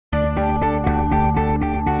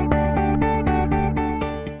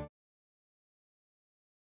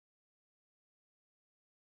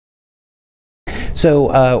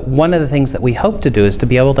One of the things that we hope to do is to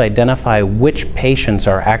be able to identify which patients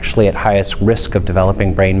are actually at highest risk of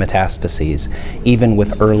developing brain metastases, even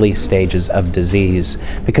with early stages of disease,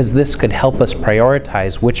 because this could help us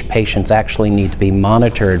prioritize which patients actually need to be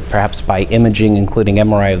monitored, perhaps by imaging, including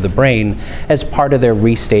MRI of the brain, as part of their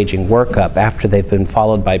restaging workup after they've been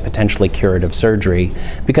followed by potentially curative surgery.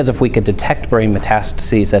 Because if we could detect brain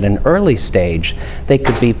metastases at an early stage, they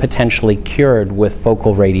could be potentially cured with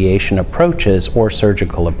focal radiation approaches or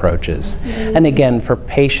surgical approaches. And again, for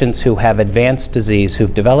patients who have advanced disease,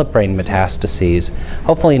 who've developed brain metastases,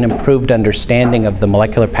 hopefully an improved understanding of the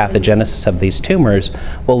molecular pathogenesis of these tumors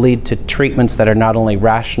will lead to treatments that are not only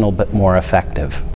rational but more effective.